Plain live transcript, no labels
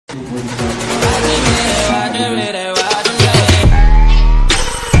Hello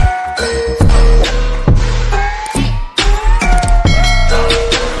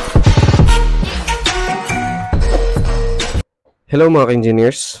mga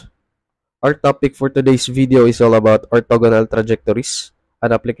engineers. Our topic for today's video is all about orthogonal trajectories,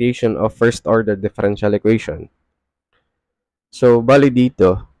 an application of first-order differential equation. So, bali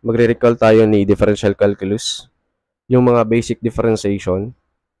dito, magre-recall tayo ni differential calculus, yung mga basic differentiation,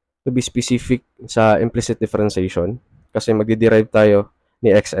 to be specific sa implicit differentiation, kasi magdi-derive tayo ni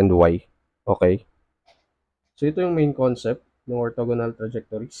x and y. Okay? So, ito yung main concept ng orthogonal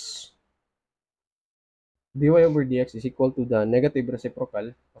trajectories. dy over dx is equal to the negative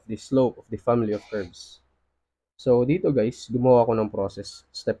reciprocal of the slope of the family of curves. So, dito guys, gumawa ko ng process,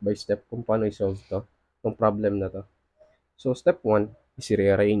 step by step, kung paano i-solve to, itong problem na to. So, step 1 is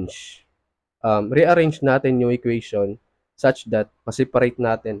rearrange. Rearrange natin yung equation such that ma-separate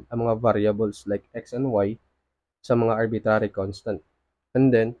natin ang mga variables like x and y sa mga arbitrary constant.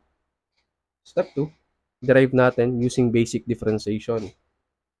 And then, step 2, derive natin using basic differentiation.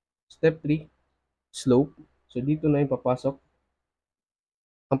 Step 3, slope. So, dito na yung papasok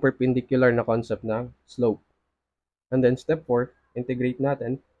ang perpendicular na concept ng slope. And then, step 4, integrate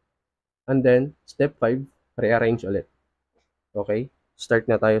natin. And then, step 5, rearrange ulit. Okay? Start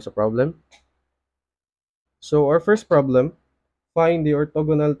na tayo sa problem. So, our first problem, find the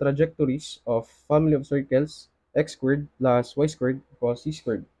orthogonal trajectories of family of circles x squared plus y squared equals c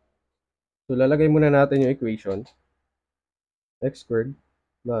squared. So, lalagay muna natin yung equation. X squared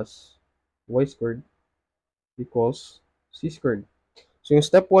plus y squared equals c squared. So, yung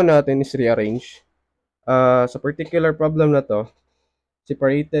step 1 natin is rearrange. Sa particular problem na to,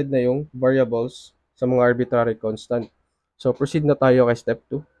 separated na yung variables sa mga arbitrary constant. So, proceed na tayo kay step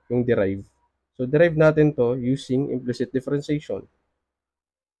 2, yung derive. So, derive natin to using implicit differentiation.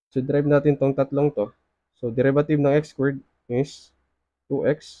 So, derive natin tong tatlong to. So, derivative ng x squared is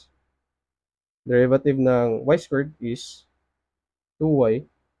 2x. Derivative ng y squared is 2y,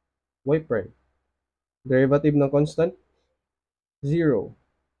 y prime. Derivative ng constant, 0.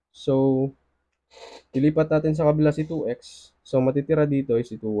 So, ilipat natin sa kabila si 2x. So, matitira dito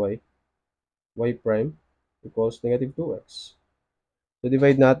is si 2y, y prime equals negative 2x. So,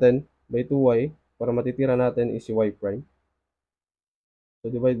 divide natin by 2y para matitira natin is si y prime. So,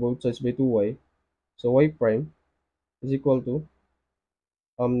 divide both sides by 2y. So, y prime is equal to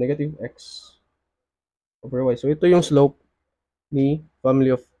negative x over y. So, ito yung slope ni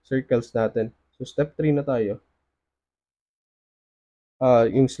family of circles natin. So, step 3 na tayo.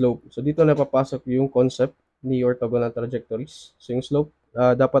 Yung slope. So, dito na papasok yung concept ni orthogonal trajectories. So, yung slope,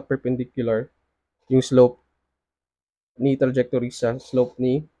 dapat perpendicular yung slope ni trajectory sa slope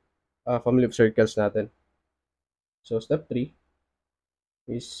ni family of circles natin. So, step 3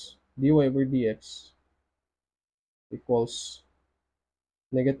 is dy over dx equals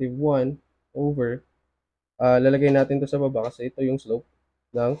negative 1 over, lalagay natin to sa baba kasi ito yung slope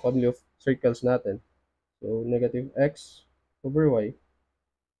ng family of circles natin. So, negative x over y.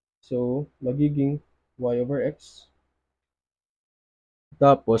 So, magiging y over x.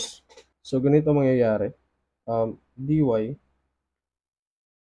 Tapos, so ganito mangyayari. Dy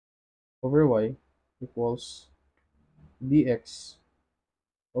over y equals dx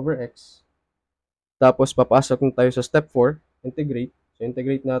over x. Tapos, papasok na tayo sa step 4, integrate. So,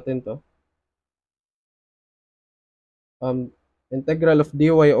 integrate natin to. Integral of dy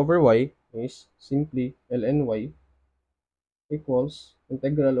over y is simply ln y equals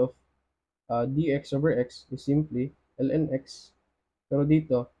integral of dx over x is simply ln x. Pero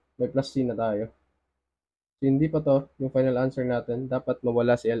dito, may plus c na tayo. So, hindi pa to yung final answer natin. Dapat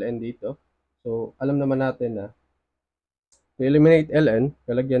mawala si ln dito. So, alam naman natin na to eliminate ln,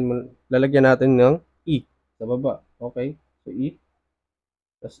 lalagyan natin ng e sa baba. Okay? So, e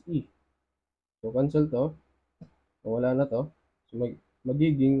plus e. So, cancel to. Mawala na to. So,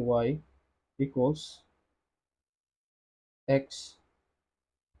 magiging y equals x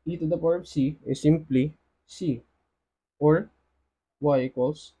e to the power of c is simply c, or y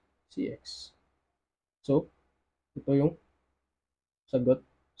equals cx. So, ito yung sagot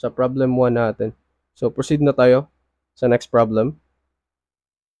sa problem 1 natin. So, proceed na tayo sa next problem.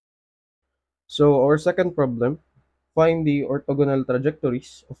 So, our second problem, find the orthogonal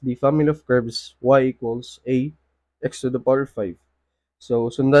trajectories of the family of curves y equals a x to the power 5.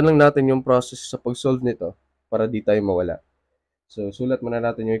 So, sundan lang natin yung process sa pag-solve nito para di tayo mawala. So, sulat muna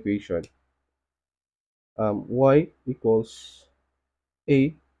natin yung equation. Y equals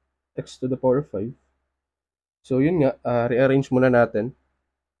a x to the power 5. So, yun nga, rearrange muna natin.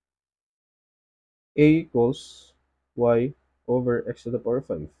 A equals y over x to the power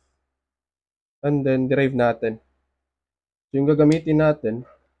 5. And then, derive natin. So, yung gagamitin natin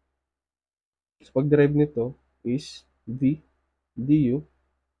sa pag-derive nito is v du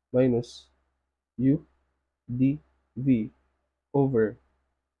minus u dv over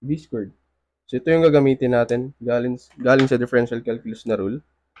v squared. So, ito yung gagamitin natin galing sa differential calculus na rule.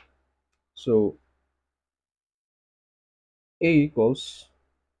 So, a equals,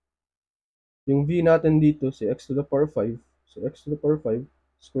 yung v natin dito, si x to the power 5. So, x to the power 5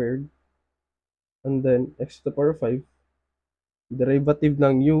 squared. And then, x to the power 5, derivative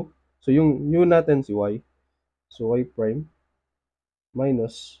ng u. So, yung u natin si y. So, y prime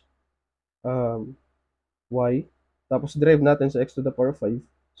minus um, y. Tapos, derive natin sa x to the power 5.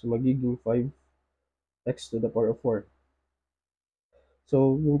 So, magiging 5x to the power 4.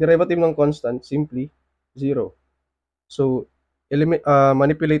 So, yung derivative ng constant, simply 0. So,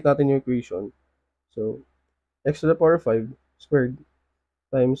 manipulate natin yung equation. So, x to the power 5 squared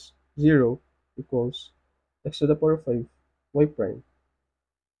times 0 equals x to the power 5 y prime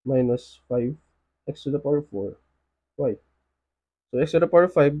minus 5x to the power 4 y. So, x to the power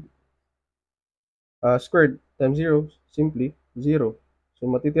 5 squared times 0, simply 0.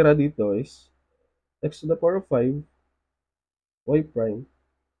 So, matitira dito is x to the power 5 y prime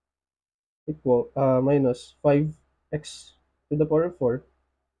equal minus 5x to the power 4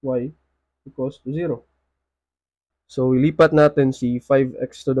 y equals to 0. So, ilipat natin si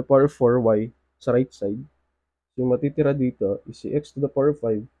 5x to the power 4y sa right side. So, yung matitira dito is si x to the power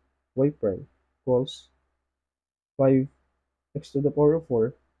 5 y prime equals 5x to the power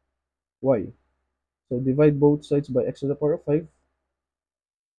 4 y. So, divide both sides by x to the power 5.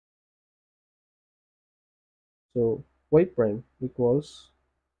 So, y prime equals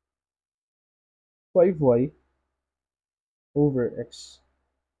 5y over x.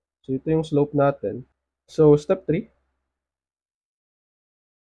 So, ito yung slope natin. So, step 3,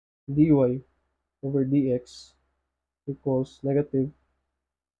 dy over dx equals negative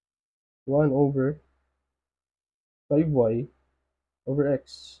 1 over 5y over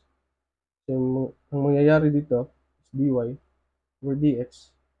x. So, ang mangyayari dito is dy over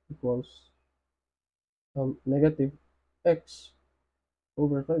dx equals negative x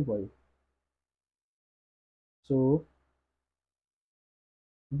over 5y. So,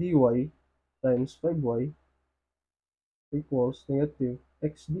 dy times 5y equals negative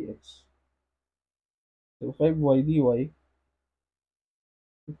x dx. So, 5y dy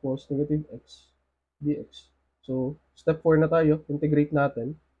equals negative x dx. So, step 4 na tayo. Integrate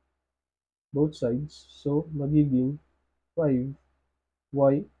natin both sides. So, magiging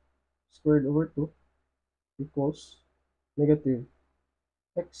 5y squared over 2 equals negative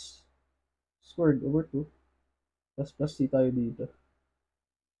x squared over 2 plus c tayo dito.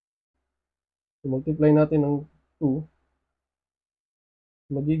 So, multiply natin ng 2,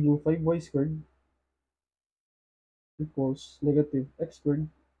 magiging 5y squared equals negative x squared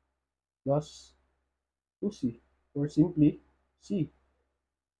plus 2c, or simply c.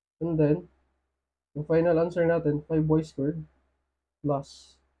 And then, yung final answer natin, 5y squared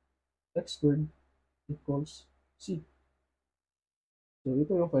plus x squared equals c. So,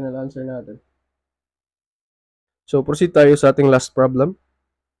 ito yung final answer natin. So, proceed tayo sa ating last problem.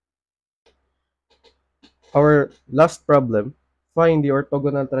 Our last problem, find the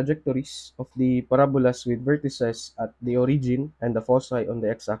orthogonal trajectories of the parabolas with vertices at the origin and the foci on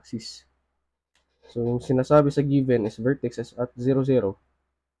the x-axis. So, yung sinasabi sa given is vertices at 0, 0.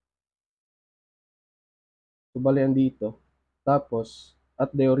 So, bali dito. Tapos,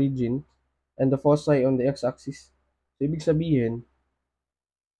 at the origin and the foci on the x-axis. So, ibig sabihin,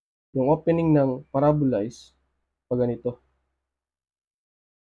 yung opening ng parabola is pag ganito.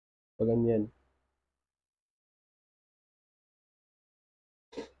 Pag ganyan.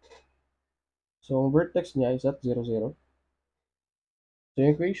 So, ang vertex niya is at 0, 0. So,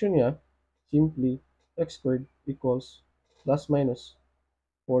 yung equation niya, simply x squared equals plus minus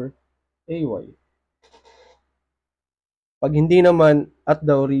 4ay. Pag hindi naman at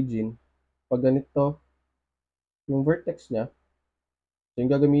the origin, pag ganito yung vertex niya, so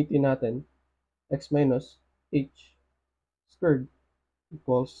yung gagamitin natin, x minus h squared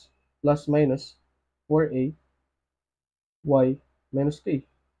equals plus minus 4a y minus k.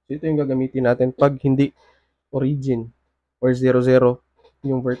 So, ito yung gagamitin natin pag hindi origin or 0, 0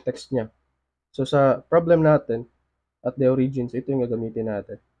 yung vertex niya. So, sa problem natin, at the origin, so ito yung gagamitin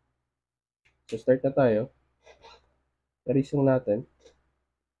natin. So, start na tayo. Erase lang natin.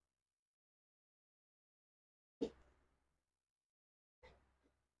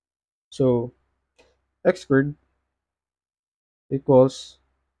 So, x squared equals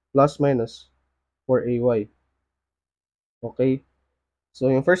plus minus 4ay. Okay? So,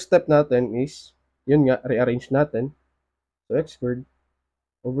 yung first step natin is, yun nga, rearrange natin. So, x squared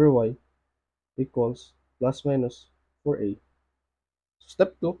over y equals plus minus 4a.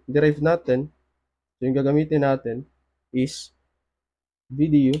 Step 2, derive natin. So, yung gagamitin natin is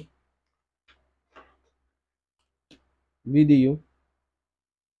VDU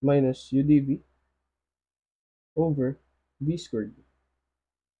minus UDV over V squared.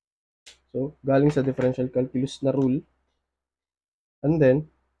 So, galing sa differential calculus na rule. And then,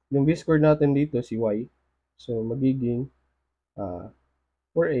 yung V squared natin dito, si y. So, magiging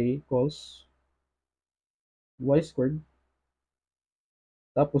 4a equals y squared.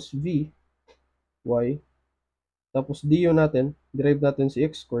 Tapos v, y. Tapos du natin, derive natin si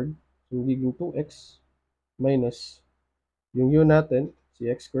x squared. So, magiging 2x minus yung u natin,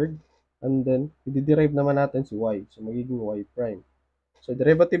 si x squared. And then, i-derive naman natin si y. So, magiging y prime. So,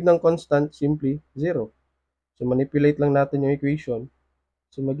 derivative ng constant, simply 0. So, manipulate lang natin yung equation.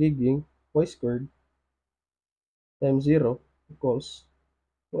 So, magiging y squared times 0 equals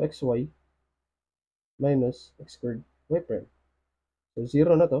 2xy minus x squared y prime. So,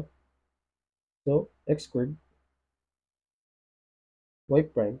 0 na to. So, x squared y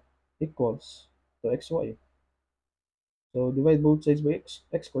prime equals 2xy. So, divide both sides by x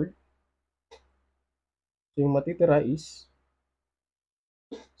squared. So, yung matitira is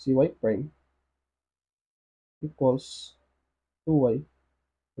si y prime equals 2y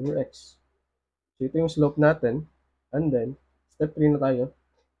over x. So, ito yung slope natin. And then, step 3 na tayo.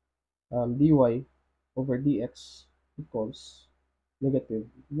 Dy over dx equals negative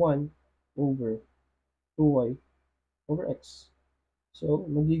 1 over 2y over x. So,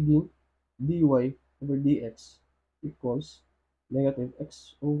 magiging dy over dx equals negative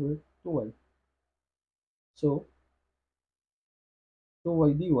x over 2y. So,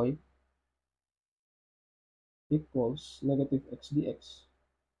 2y dy equals negative x dx.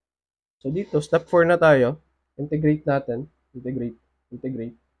 So, dito, step 4 na tayo. Integrate natin. Integrate.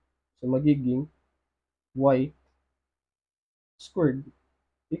 So, magiging y squared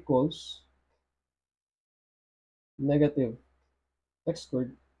equals negative x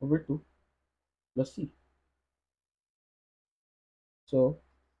squared over 2 plus c. So,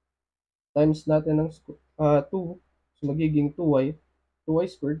 times natin ng 2. So, magiging 2y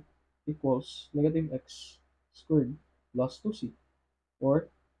squared equals negative x squared plus 2c.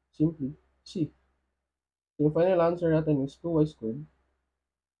 Or, simply, c. So, yung final answer natin is 2y squared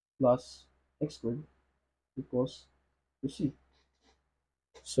plus x squared equals 2c.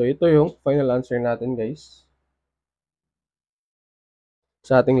 So, ito yung final answer natin, guys,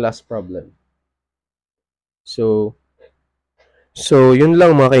 sa ating last problem. So yun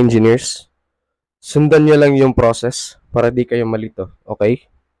lang mga ka-engineers. Sundan nyo lang yung process para di kayo malito. Okay?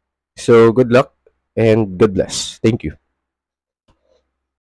 So, good luck and God bless. Thank you.